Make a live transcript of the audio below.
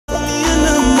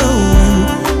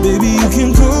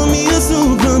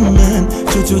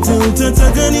Hey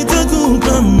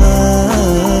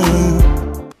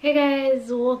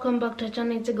guys, welcome back to our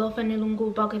channel. It's your girl Fanny&jessy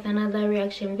back with another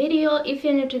reaction video. If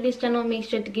you're new to this channel, make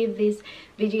sure to give this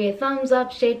video a thumbs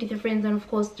up, share it with your friends, and of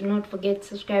course do not forget to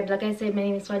subscribe. Like I said, my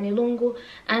name is Fanny&jessy,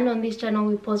 and on this channel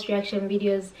we post reaction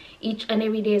videos each and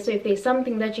every day. So if there's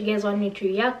something that you guys want me to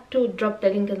react to, drop the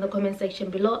link in the comment section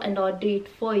below and I'll do it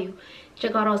for you.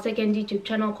 Check out our second YouTube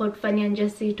channel called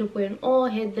Fanny&jessy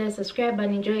 2.0. Head there, subscribe,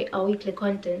 and enjoy our weekly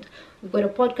content. We've got a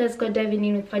podcast called Diving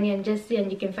In with Fanny&jessy,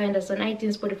 and you can find us on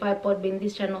iTunes, Spotify, Podbean,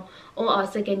 this channel, or our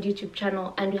second YouTube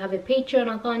channel. And we have a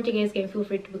Patreon account. You guys can feel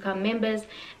free to become members,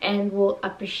 and we'll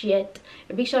appreciate.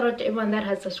 A big shout out to everyone that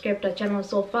has subscribed to our channel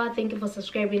so far. Thank you for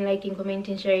subscribing, liking,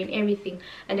 commenting, sharing, everything.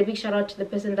 And a big shout out to the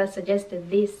person that suggested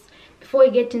this. Before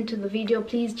we get into the video,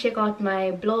 please check out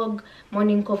my blog,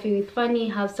 Morning Coffee with Fanny.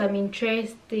 Have some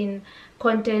interesting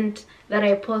content that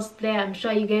I post there. I'm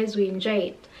sure you guys will enjoy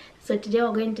it. So today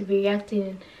we're going to be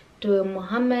reacting to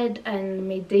Muhammad and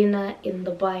Madinah in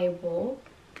the Bible.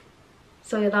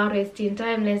 So without wasting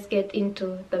time, let's get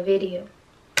into the video.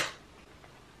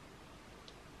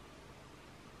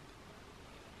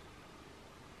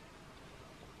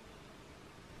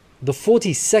 The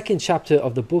 42nd chapter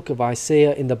of the book of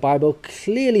Isaiah in the Bible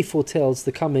clearly foretells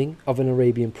the coming of an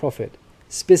Arabian prophet,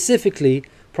 specifically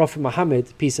Prophet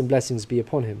Muhammad, peace and blessings be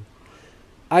upon him.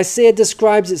 Isaiah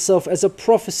describes itself as a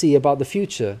prophecy about the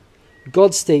future.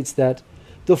 God states that,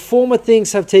 "The former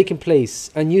things have taken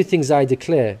place, and new things I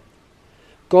declare."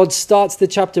 God starts the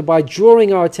chapter by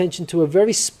drawing our attention to a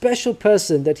very special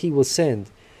person that he will send.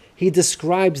 He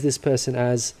describes this person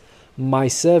as, "My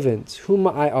servant, whom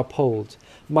I uphold,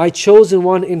 my chosen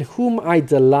one in whom I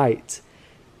delight."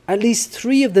 At least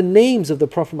three of the names of the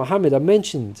Prophet Muhammad are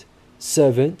mentioned: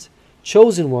 servant,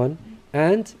 chosen one,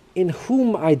 and in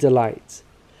whom I delight.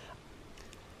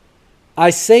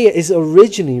 Isaiah is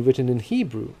originally written in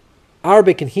Hebrew.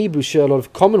 Arabic and Hebrew share a lot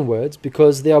of common words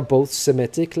because they are both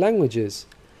Semitic languages.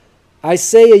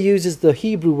 Isaiah uses the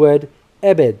Hebrew word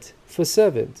ebed for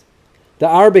servant. The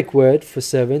Arabic word for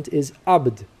servant is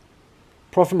abd.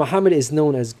 Prophet Muhammad is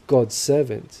known as God's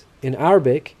servant. In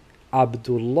Arabic,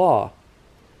 Abdullah.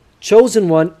 Chosen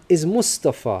one is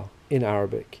Mustafa in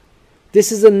Arabic. This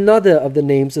is another of the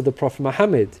names of the Prophet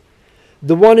Muhammad.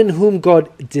 The one in whom God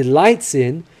delights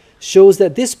in shows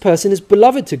that this person is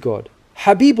beloved to God.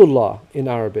 Habibullah in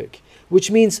Arabic, which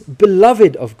means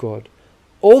beloved of God,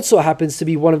 also happens to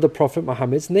be one of the Prophet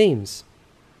Muhammad's names.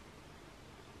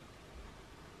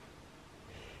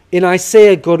 In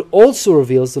Isaiah, God also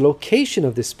reveals the location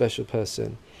of this special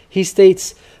person. He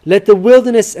states, "Let the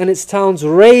wilderness and its towns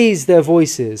raise their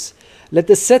voices. Let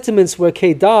the settlements where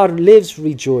Kedar lives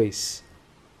rejoice."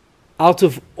 Out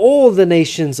of all the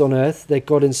nations on earth that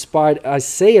God inspired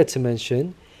Isaiah to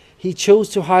mention, he chose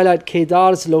to highlight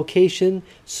Kedar's location,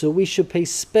 so we should pay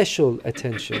special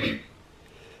attention.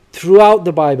 Throughout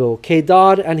the Bible,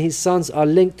 Kedar and his sons are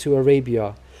linked to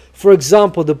Arabia. For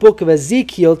example, the book of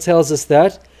Ezekiel tells us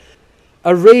that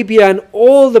Arabia and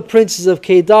all the princes of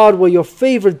Kedar were your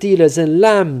favorite dealers in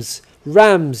lambs,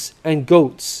 rams, and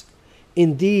goats.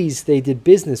 In these they did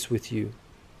business with you.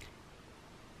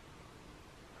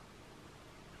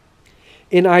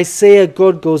 In Isaiah,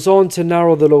 God goes on to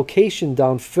narrow the location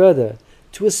down further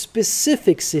to a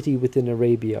specific city within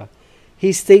Arabia.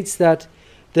 He states that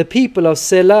the people of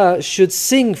Selah should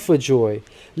sing for joy.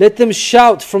 Let them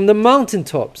shout from the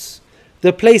mountaintops.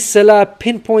 The place Selah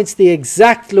pinpoints the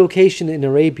exact location in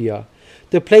Arabia.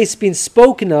 The place being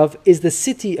spoken of is the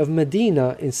city of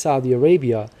Madinah in Saudi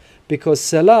Arabia, because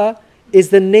Selah is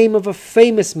the name of a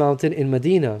famous mountain in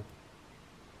Madinah.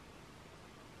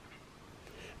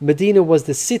 Madinah was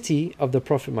the city of the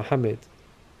Prophet Muhammad.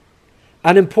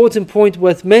 An important point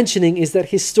worth mentioning is that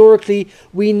historically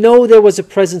we know there was a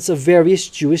presence of various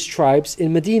Jewish tribes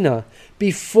in Madinah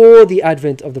before the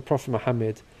advent of the Prophet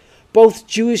Muhammad. Both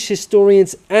Jewish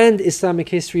historians and Islamic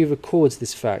history records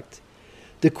this fact.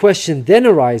 The question then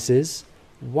arises,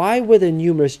 why were there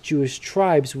numerous Jewish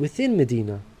tribes within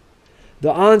Medina?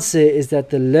 The answer is that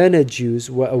the learned Jews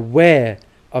were aware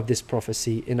of this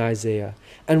prophecy in Isaiah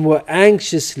and were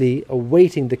anxiously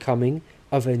awaiting the coming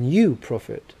of a new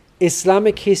prophet.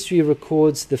 Islamic history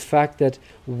records the fact that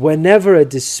whenever a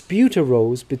dispute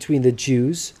arose between the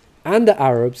Jews and the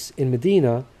Arabs in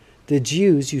Medina, the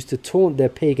Jews used to taunt their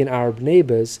pagan Arab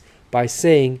neighbors by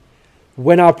saying,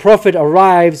 "When our prophet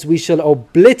arrives, we shall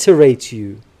obliterate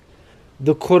you."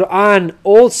 The Quran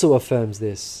also affirms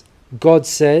this. God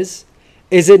says,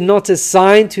 "Is it not a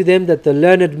sign to them that the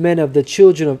learned men of the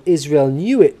children of Israel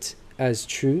knew it as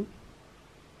true?"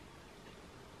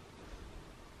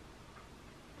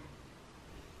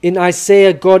 In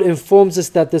Isaiah, God informs us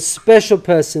that the special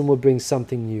person will bring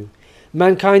something new.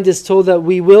 Mankind is told that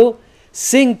we will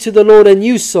sing to the Lord a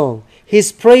new song,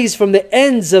 His praise from the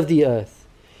ends of the earth.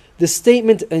 The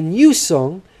statement a new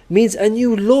song means a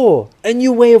new law, a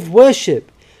new way of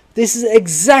worship. This is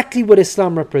exactly what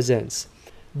Islam represents.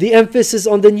 The emphasis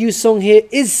on the new song here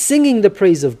is singing the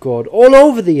praise of God all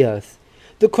over the earth.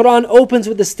 The Quran opens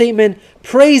with the statement,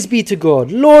 "Praise be to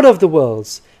God, Lord of the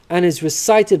worlds," and is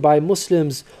recited by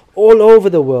Muslims all over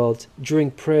the world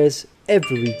during prayers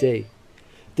every day.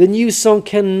 The new song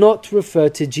cannot refer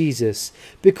to Jesus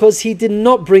because He did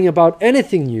not bring about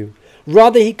anything new.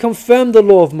 Rather, He confirmed the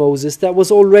law of Moses that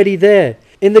was already there.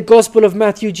 In the Gospel of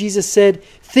Matthew, Jesus said,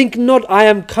 "Think not I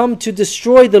am come to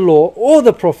destroy the law or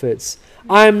the prophets.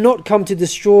 I am not come to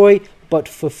destroy, but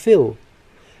fulfill."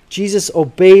 Jesus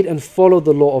obeyed and followed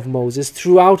the law of Moses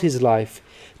throughout His life.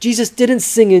 Jesus didn't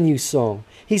sing a new song.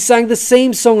 He sang the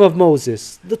same song of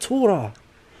Moses, the Torah.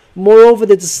 Moreover,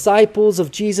 the disciples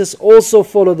of Jesus also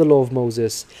followed the law of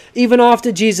Moses, even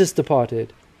after Jesus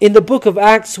departed. In the book of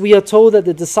Acts, we are told that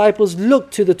the disciples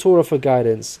looked to the Torah for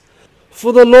guidance.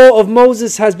 For the law of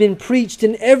Moses has been preached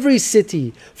in every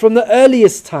city from the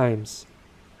earliest times.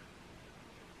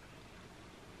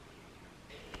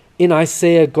 In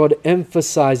Isaiah, God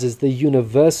emphasizes the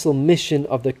universal mission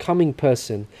of the coming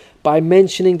person by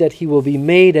mentioning that He will be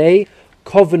made a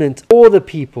covenant for the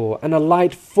people and a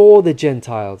light for the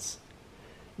Gentiles.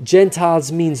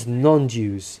 Gentiles means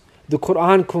non-Jews. The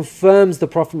Quran confirms the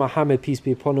Prophet Muhammad, peace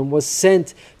be upon him, was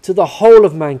sent to the whole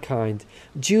of mankind,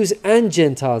 Jews and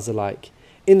Gentiles alike.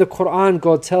 In the Quran,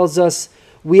 God tells us,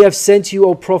 "We have sent you,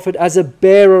 O Prophet, as a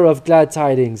bearer of glad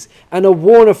tidings and a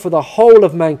warner for the whole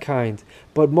of mankind,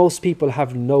 but most people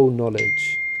have no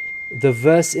knowledge." The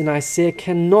verse in Isaiah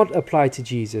cannot apply to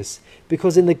Jesus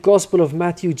because in the Gospel of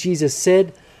Matthew, Jesus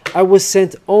said, "I was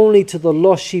sent only to the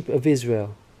lost sheep of Israel."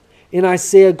 In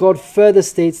Isaiah, God further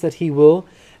states that He will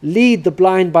lead the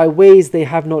blind by ways they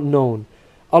have not known.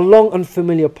 Along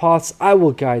unfamiliar paths I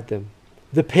will guide them.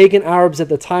 The pagan Arabs at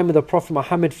the time of the Prophet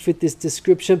Muhammad fit this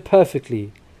description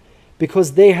perfectly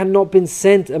because they had not been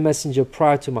sent a messenger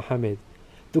prior to Muhammad.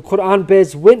 The Quran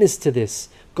bears witness to this.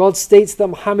 God states that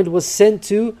Muhammad was sent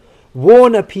to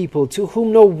warn a people to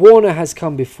whom no warner has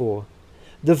come before.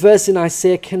 The verse in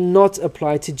Isaiah cannot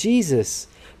apply to Jesus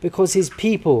because His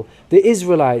people, the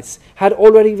Israelites, had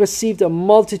already received a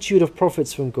multitude of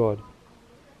prophets from God.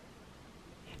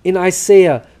 In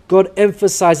Isaiah, God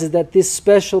emphasizes that this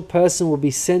special person will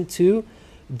be sent to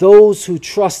those who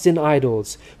trust in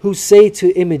idols, who say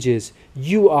to images,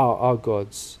 "You are our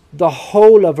gods." The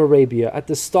whole of Arabia at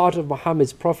the start of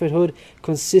Muhammad's prophethood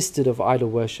consisted of idol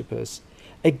worshippers.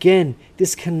 Again,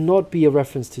 this cannot be a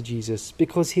reference to Jesus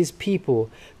because His people,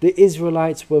 the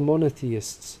Israelites, were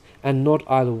monotheists and not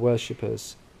idol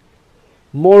worshippers.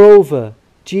 Moreover,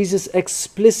 Jesus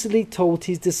explicitly told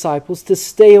His disciples to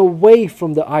stay away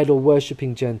from the idol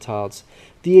worshipping Gentiles,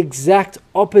 the exact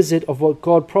opposite of what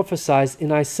God prophesied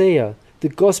in Isaiah. The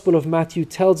Gospel of Matthew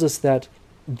tells us that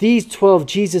these 12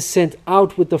 Jesus sent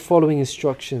out with the following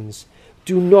instructions: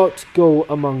 "Do not go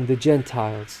among the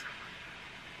Gentiles."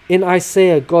 In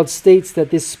Isaiah, God states that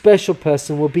this special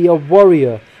person will be a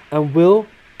warrior and will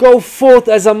go forth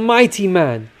as a mighty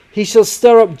man. He shall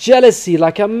stir up jealousy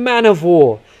like a man of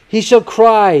war. He shall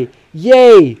cry,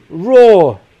 yea,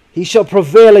 roar. He shall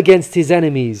prevail against his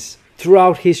enemies.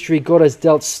 Throughout history, God has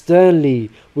dealt sternly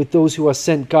with those who are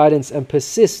sent guidance and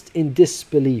persist in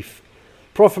disbelief.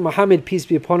 Prophet Muhammad, peace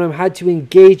be upon him, had to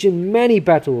engage in many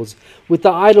battles with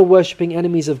the idol-worshipping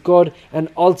enemies of God and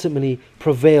ultimately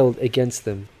prevailed against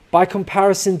them. By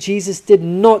comparison, Jesus did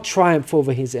not triumph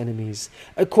over His enemies.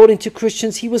 According to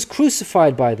Christians, He was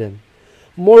crucified by them.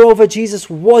 Moreover, Jesus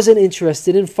wasn't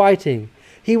interested in fighting.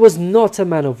 He was not a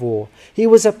man of war. He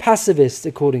was a pacifist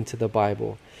according to the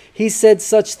Bible. He said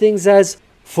such things as,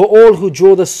 "For all who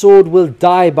draw the sword will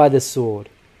die by the sword,"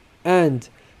 and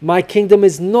 "My kingdom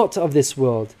is not of this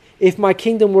world. If my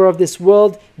kingdom were of this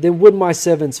world, then would my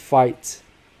servants fight."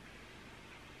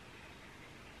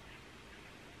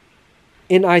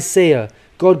 In Isaiah,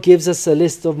 God gives us a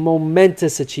list of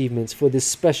momentous achievements for this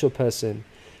special person.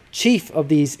 Chief of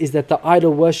these is that the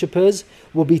idol worshippers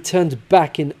will be turned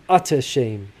back in utter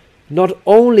shame. Not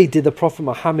only did the Prophet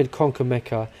Muhammad conquer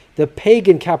Mecca, the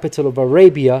pagan capital of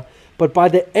Arabia, but by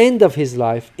the end of his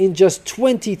life, in just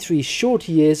 23 short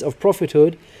years of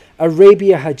prophethood,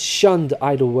 Arabia had shunned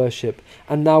idol worship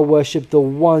and now worshipped the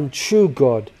one true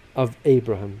God of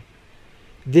Abraham.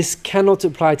 This cannot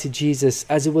apply to Jesus,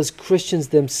 as it was Christians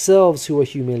themselves who were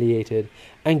humiliated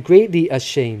and greatly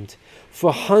ashamed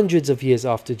for hundreds of years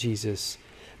after Jesus.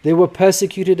 They were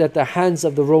persecuted at the hands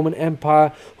of the Roman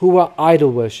Empire, who were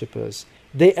idol worshippers.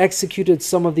 They executed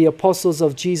some of the apostles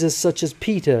of Jesus, such as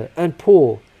Peter and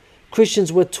Paul.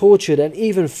 Christians were tortured and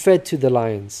even fed to the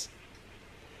lions.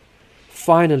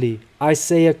 Finally,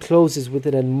 Isaiah closes with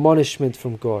an admonishment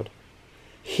from God.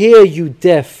 Hear, you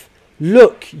deaf,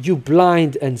 look, you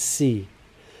blind, and see.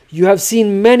 You have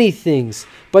seen many things,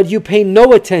 but you pay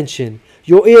no attention.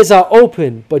 Your ears are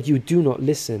open, but you do not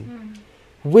listen.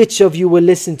 Which of you will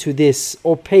listen to this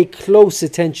or pay close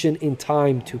attention in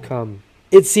time to come?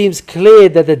 It seems clear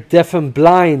that the deaf and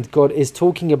blind God is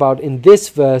talking about in this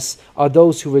verse are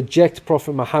those who reject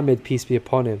Prophet Muhammad, peace be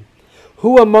upon him.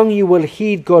 Who among you will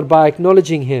heed God by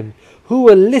acknowledging him? Who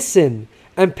will listen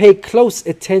and pay close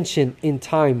attention in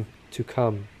time to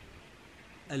come?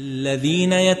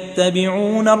 الذين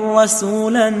يتبعون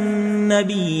الرسول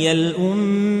النبي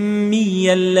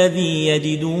الأمي الذي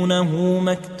يجدونه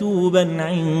مكتوبا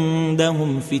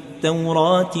عندهم في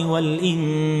التوراة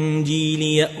والإنجيل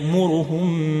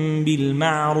يأمرهم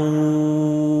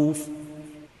بالمعروف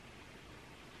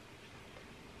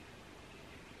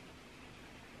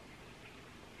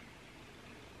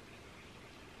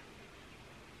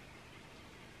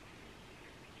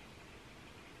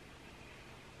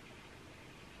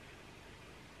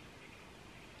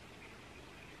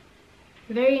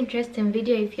Very interesting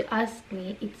video, if you ask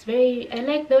me. I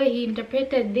like the way he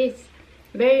interpreted this.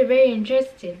 Very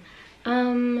interesting.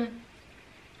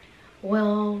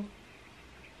 Well,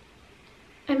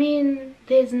 I mean,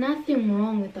 there's nothing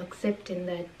wrong with accepting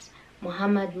that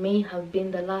Muhammad may have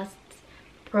been the last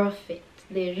prophet.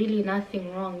 There's really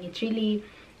nothing wrong. It's really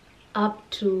up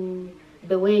to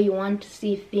the way you want to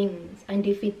see things. And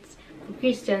if it's for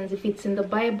Christians, if it's in the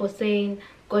Bible saying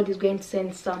God is going to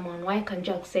send someone, why can't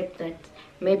you accept that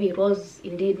maybe it was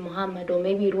indeed Muhammad, or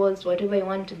maybe it was whatever you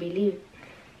want to believe?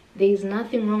 There is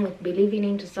nothing wrong with believing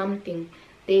into something.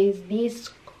 There is this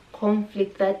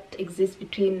conflict that exists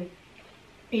between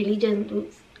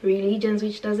religions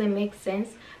which doesn't make sense.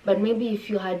 But maybe if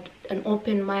you had an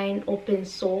open mind, open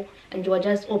soul, and you were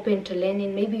just open to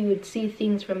learning, maybe you would see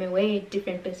things from a way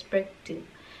different perspective.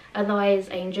 Otherwise,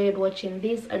 I enjoyed watching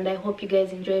this, and I hope you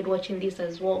guys enjoyed watching this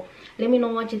as well. Let me know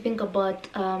what you think about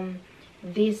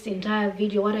this entire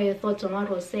video. What are your thoughts on what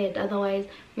was said? Otherwise,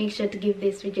 make sure to give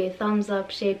this video a thumbs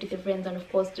up, share it with your friends, and of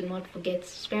course do not forget to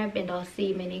subscribe, and I'll see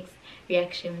you in my next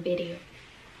reaction video.